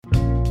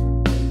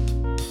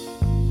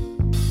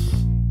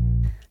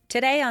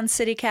Today on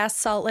CityCast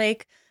Salt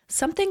Lake,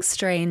 something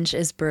strange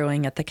is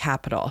brewing at the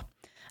Capitol.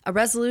 A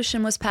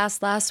resolution was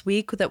passed last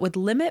week that would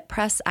limit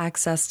press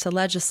access to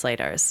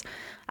legislators.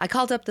 I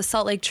called up the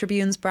Salt Lake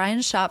Tribune's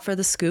Brian Schott for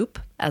the scoop,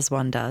 as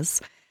one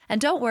does. And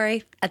don't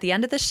worry, at the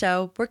end of the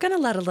show, we're going to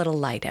let a little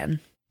light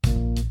in.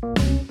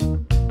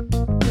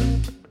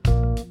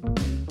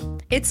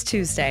 It's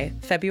Tuesday,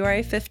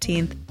 February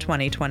 15th,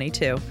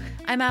 2022.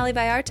 I'm Ali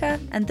Vallarta,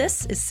 and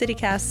this is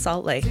CityCast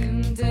Salt Lake.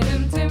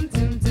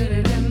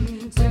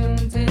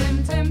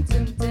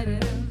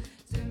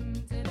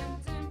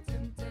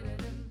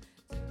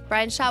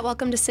 Brian Schott,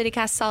 welcome to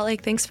CityCast Salt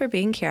Lake. Thanks for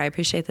being here. I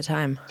appreciate the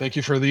time. Thank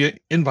you for the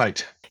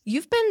invite.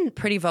 You've been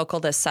pretty vocal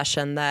this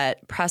session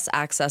that press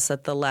access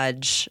at the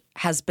Ledge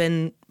has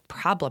been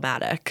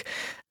problematic.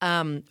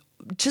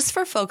 Just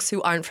for folks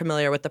who aren't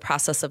familiar with the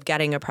process of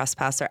getting a press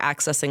pass or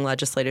accessing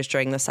legislators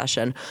during the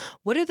session,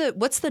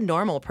 what's the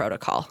normal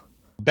protocol?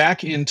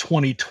 Back in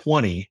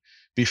 2020,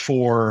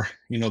 before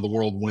the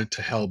world went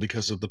to hell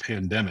because of the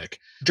pandemic,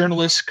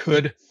 journalists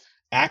could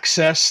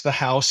access the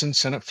House and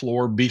Senate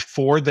floor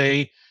before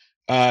they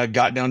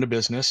got down to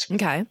business.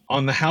 Okay.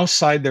 On the House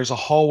side, there's a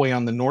hallway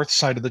on the north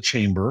side of the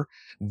chamber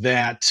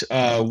that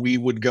we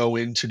would go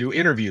in to do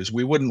interviews.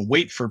 We wouldn't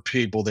wait for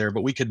people there,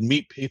 but we could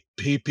meet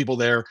people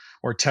there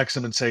or text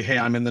them and say, hey,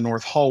 I'm in the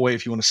north hallway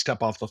if you want to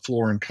step off the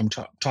floor and come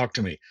talk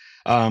to me.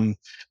 On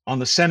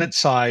the Senate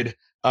side,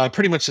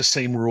 pretty much the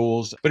same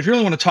rules. But if you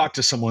really want to talk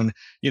to someone,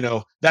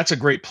 that's a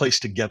great place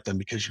to get them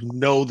because you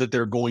know that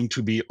they're going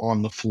to be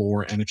on the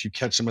floor. And if you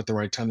catch them at the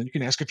right time, then you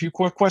can ask a few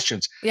quick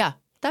questions. Yeah,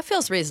 that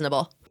feels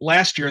reasonable.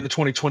 Last year in the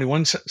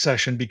 2021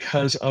 session,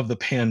 because of the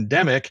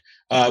pandemic,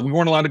 we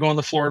weren't allowed to go on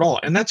the floor at all.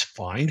 And that's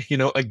fine.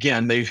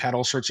 Again, they had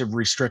all sorts of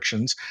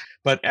restrictions.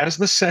 But as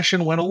the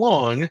session went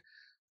along,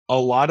 a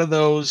lot of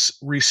those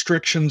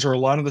restrictions or a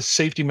lot of the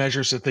safety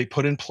measures that they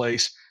put in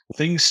place,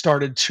 things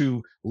started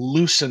to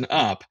loosen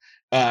up.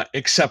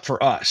 Except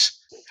for us.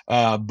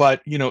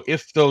 But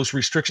if those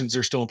restrictions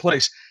are still in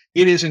place,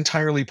 it is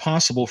entirely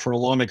possible for a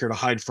lawmaker to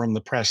hide from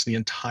the press the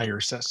entire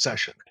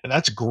session. And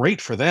that's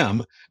great for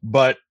them.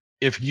 But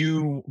if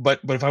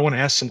if I want to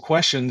ask some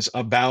questions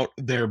about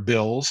their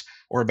bills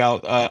or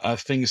about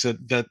things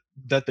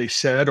that they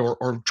said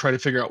or try to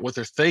figure out what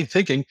they're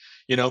thinking,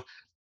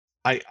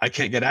 I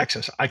can't get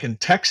access. I can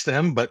text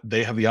them, but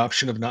they have the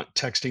option of not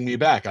texting me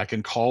back. I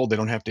can call. They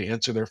don't have to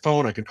answer their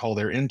phone. I can call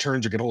their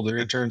interns or get hold of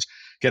their interns,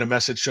 get a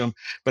message to them.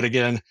 But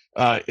again,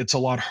 it's a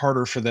lot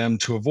harder for them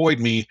to avoid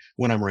me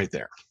when I'm right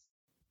there.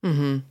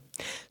 Mm-hmm.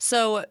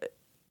 So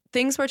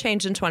things were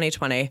changed in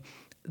 2020.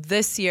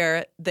 This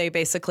year, they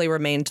basically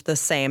remained the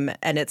same.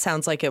 And it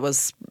sounds like it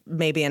was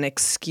maybe an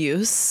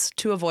excuse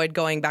to avoid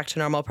going back to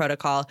normal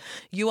protocol.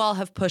 You all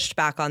have pushed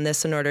back on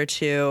this in order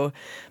to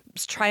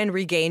try and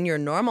regain your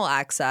normal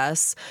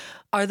access.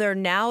 Are there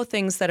now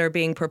things that are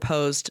being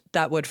proposed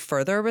that would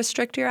further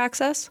restrict your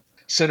access?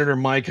 Senator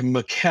Mike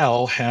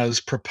McKell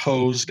has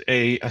proposed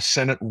a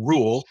Senate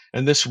rule,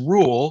 and this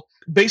rule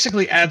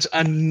basically adds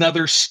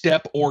another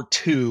step or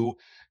two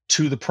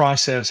to the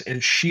process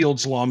and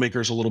shields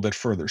lawmakers a little bit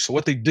further. So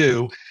what they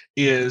do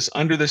is,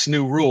 under this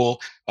new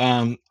rule,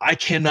 I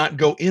cannot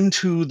go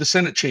into the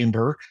Senate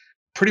chamber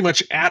pretty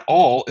much at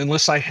all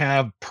unless I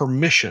have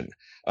permission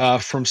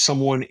from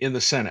someone in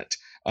the Senate.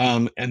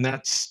 And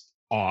that's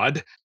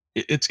odd.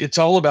 It's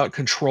all about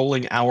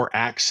controlling our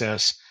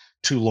access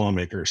to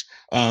lawmakers.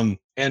 And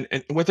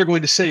what they're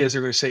going to say is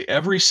they're going to say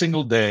every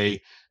single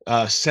day,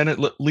 Senate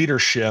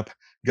leadership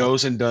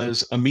goes and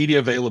does a media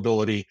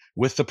availability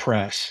with the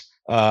press,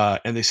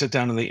 and they sit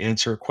down and they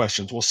answer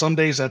questions. Well, some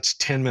days that's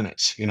 10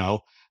 minutes,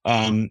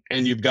 and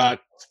you've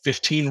got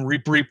 15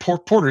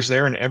 reporters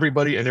there and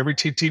everybody and every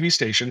TV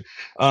station,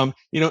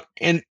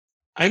 and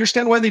I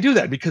understand why they do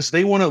that, because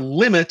they want to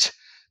limit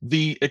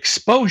the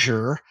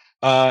exposure,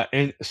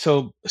 and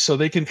so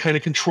they can kind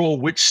of control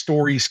which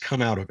stories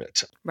come out of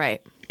it.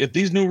 Right. If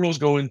these new rules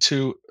go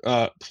into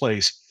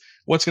place,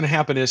 what's going to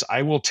happen is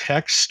I will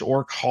text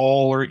or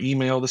call or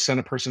email the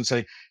Senate person and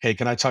say, hey,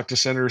 can I talk to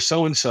Senator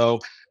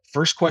so-and-so?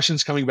 First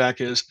question's coming back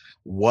is,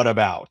 what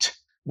about?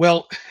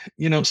 Well,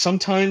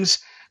 sometimes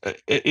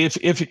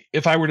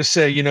if I were to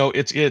say,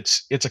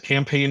 it's a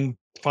campaign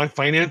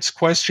finance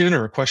question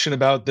or a question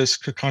about this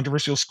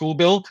controversial school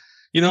bill,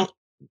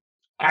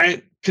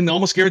 I can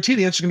almost guarantee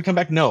the answer is going to come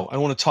back, no, I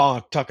want to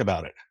talk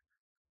about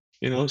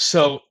it.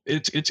 So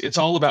it's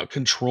all about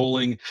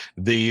controlling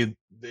the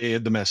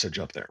message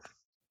up there.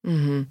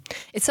 Mm-hmm.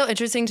 It's so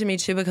interesting to me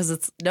too, because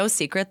it's no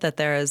secret that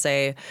there is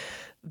a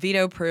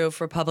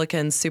veto-proof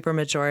Republican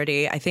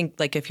supermajority. I think,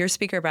 if you're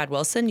Speaker Brad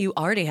Wilson, you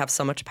already have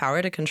so much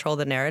power to control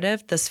the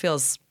narrative. This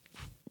feels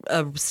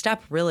a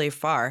step really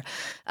far.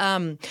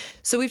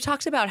 So we've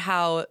talked about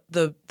how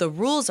the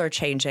rules are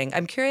changing.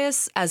 I'm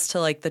curious as to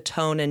the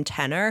tone and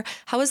tenor.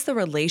 How has the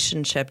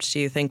relationship, do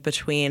you think,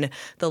 between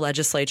the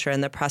legislature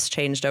and the press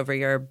changed over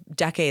your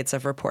decades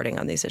of reporting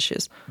on these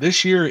issues?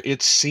 This year,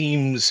 it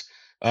seems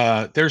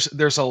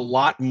there's a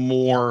lot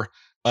more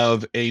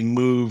of a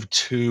move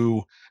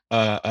to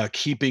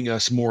keeping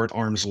us more at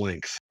arm's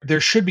length. There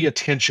should be a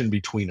tension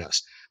between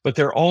us. but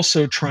they're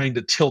also trying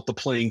to tilt the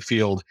playing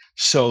field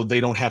so they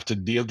don't have to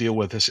deal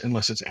with this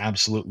unless it's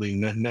absolutely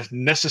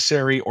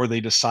necessary, or they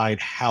decide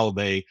how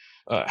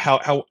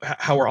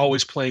we're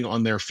always playing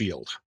on their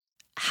field.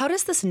 How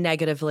does this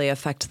negatively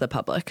affect the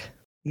public?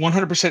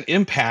 100%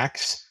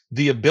 impacts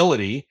the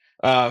ability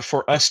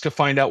for us to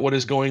find out what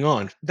is going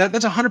on.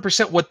 That's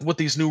 100% what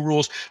these new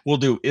rules will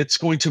do. It's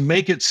going to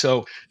make it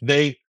so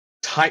they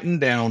tighten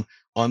down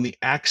on the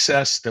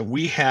access that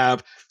we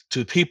have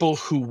to people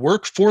who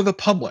work for the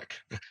public.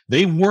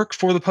 They work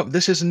for the public.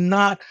 This is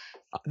not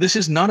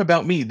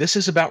about me. This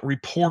is about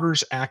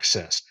reporters'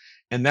 access.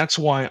 And that's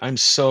why I'm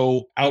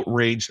so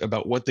outraged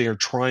about what they are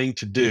trying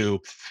to do,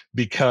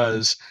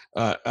 because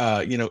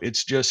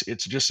it's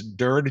just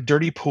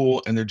dirty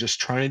pool, and they're just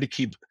trying to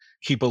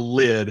keep a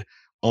lid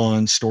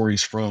on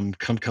stories from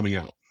coming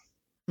out.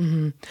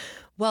 Hmm.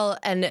 Well,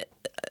 and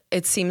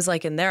it seems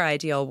like in their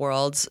ideal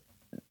world,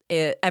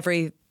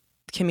 every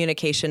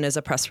communication is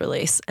a press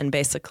release. And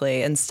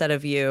basically, instead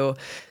of you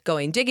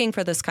going digging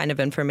for this kind of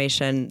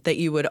information, that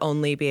you would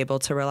only be able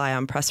to rely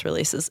on press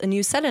releases. And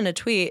you said in a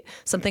tweet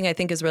something I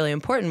think is really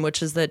important,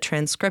 which is that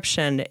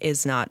transcription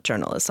is not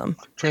journalism.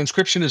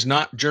 Transcription is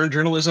not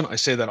journalism. I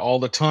say that all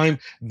the time.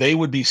 They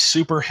would be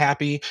super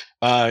happy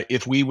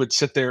if we would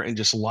sit there and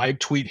just live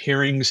tweet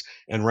hearings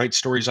and write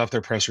stories off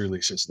their press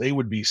releases. They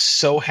would be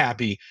so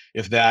happy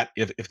if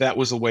that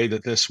was the way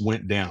that this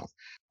went down.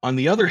 On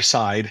the other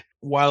side,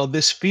 while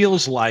this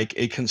feels like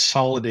a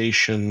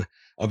consolidation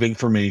of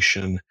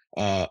information,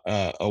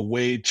 a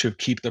way to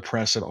keep the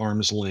press at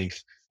arm's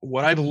length,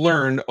 what I've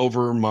learned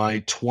over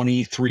my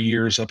 23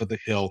 years up at the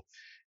Hill,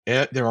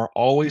 there are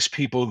always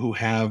people who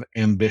have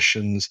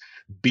ambitions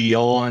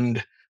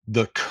beyond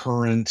the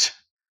current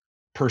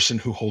person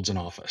who holds an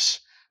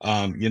office.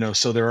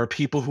 So there are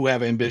people who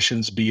have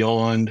ambitions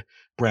beyond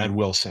Brad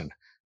Wilson.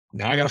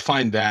 Now I got to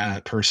find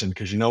that person,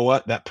 because you know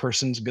what? That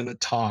person's going to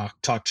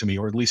talk to me,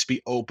 or at least be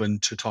open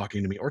to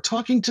talking to me or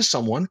talking to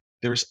someone.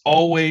 There's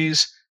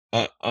always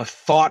a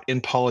thought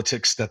in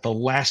politics that the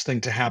last thing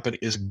to happen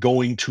is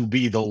going to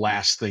be the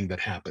last thing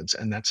that happens.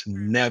 And that's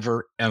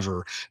never,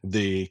 ever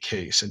the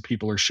case. And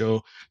people are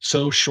so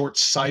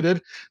short-sighted.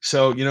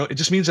 So, it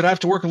just means that I have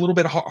to work a little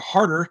bit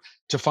harder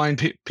to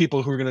find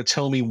people who are going to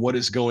tell me what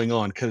is going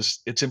on,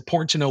 because it's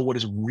important to know what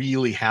is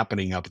really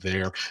happening up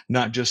there,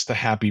 not just the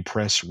happy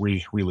press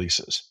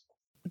releases.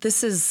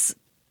 This is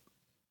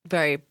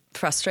very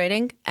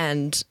frustrating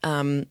and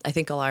I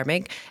think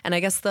alarming. And I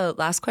guess the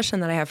last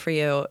question that I have for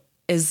you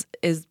is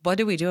what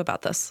do we do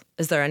about this?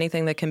 Is there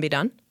anything that can be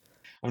done?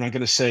 I'm not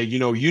going to say,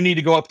 you need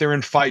to go up there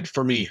and fight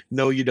for me.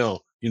 No, you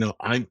don't.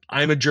 I'm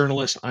a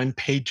journalist. I'm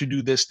paid to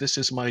do this. This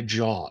is my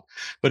job.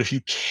 But if you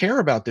care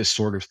about this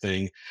sort of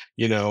thing,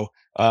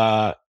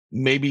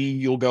 maybe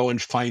you'll go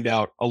and find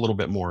out a little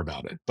bit more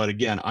about it. But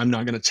again, I'm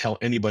not going to tell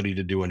anybody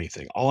to do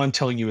anything. All I'm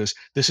telling you is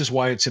this is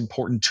why it's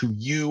important to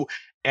you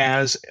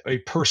as a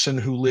person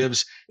who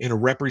lives in a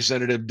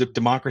representative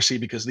democracy,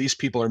 because these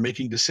people are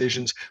making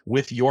decisions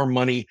with your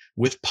money,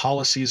 with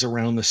policies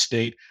around the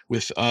state,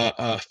 with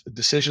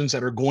decisions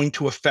that are going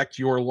to affect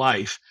your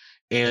life.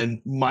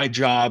 And my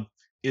job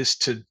is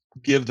to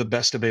give the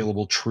best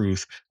available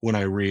truth when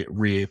I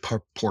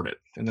report it.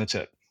 And that's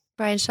it.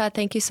 Brian Shaw,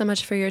 thank you so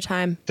much for your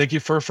time. Thank you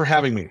for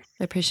having me.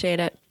 I appreciate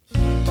it.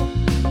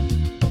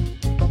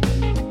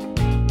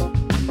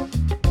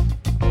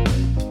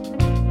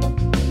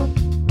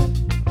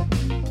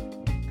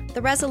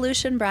 The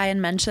resolution Brian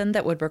mentioned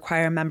that would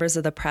require members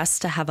of the press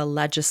to have a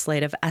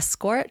legislative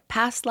escort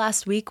passed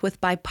last week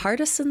with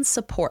bipartisan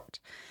support.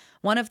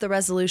 One of the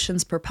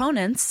resolution's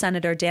proponents,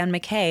 Senator Dan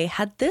McCay,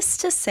 had this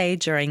to say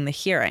during the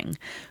hearing,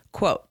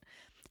 quote,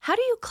 "How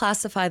do you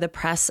classify the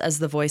press as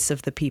the voice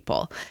of the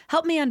people?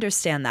 Help me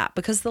understand that,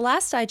 because the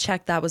last I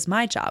checked, that was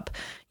my job.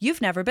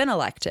 You've never been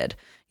elected.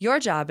 Your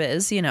job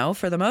is,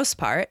 for the most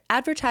part,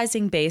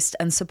 advertising-based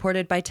and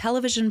supported by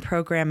television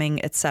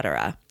programming,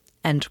 etc."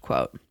 End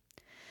quote.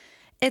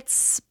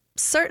 It's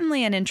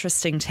certainly an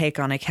interesting take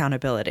on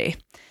accountability.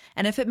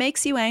 And if it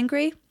makes you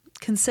angry,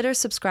 consider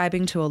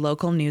subscribing to a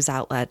local news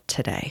outlet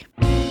today.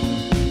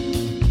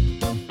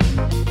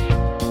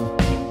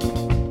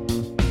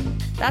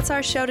 That's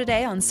our show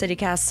today on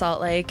CityCast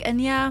Salt Lake, and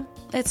yeah,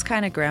 it's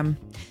kind of grim.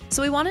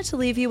 So we wanted to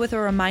leave you with a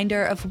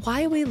reminder of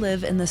why we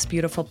live in this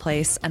beautiful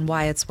place and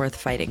why it's worth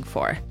fighting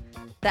for.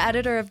 The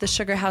editor of the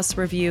Sugar House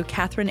Review,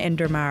 Catherine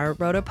Indermaur,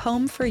 wrote a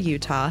poem for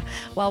Utah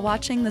while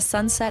watching the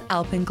sunset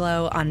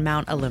alpenglow on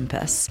Mount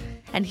Olympus.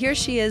 And here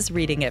she is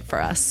reading it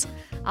for us.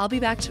 I'll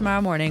be back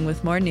tomorrow morning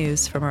with more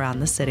news from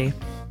around the city.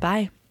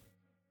 Bye.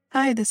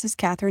 Hi, this is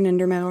Catherine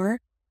Indermaur,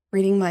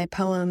 reading my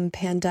poem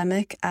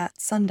Pandemic at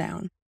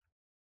Sundown.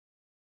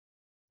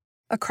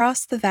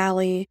 Across the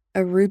valley,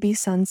 a ruby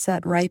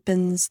sunset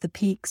ripens the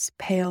peaks'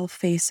 pale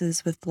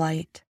faces with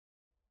light.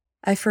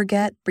 I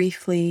forget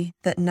briefly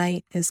that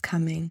night is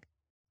coming.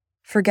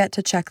 Forget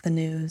to check the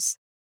news.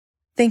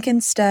 Think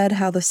instead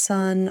how the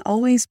sun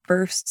always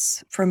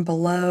bursts from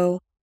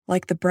below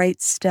like the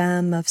bright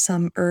stem of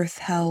some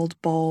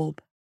earth-held bulb.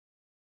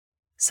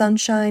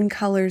 Sunshine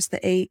colors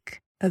the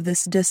ache of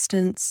this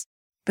distance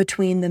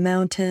between the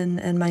mountain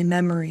and my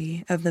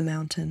memory of the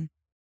mountain.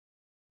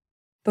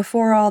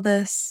 Before all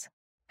this,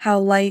 how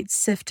light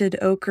sifted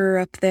ochre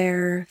up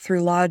there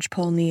through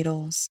lodgepole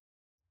needles.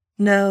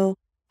 No,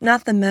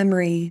 not the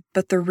memory,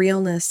 but the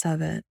realness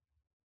of it.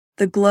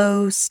 The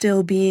glow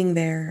still being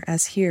there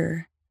as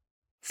here,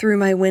 through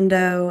my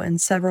window and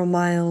several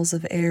miles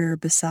of air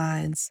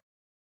besides.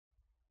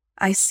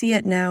 I see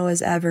it now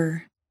as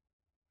ever.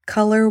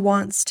 Color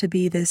wants to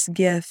be this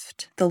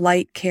gift the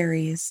light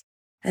carries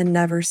and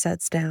never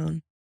sets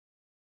down.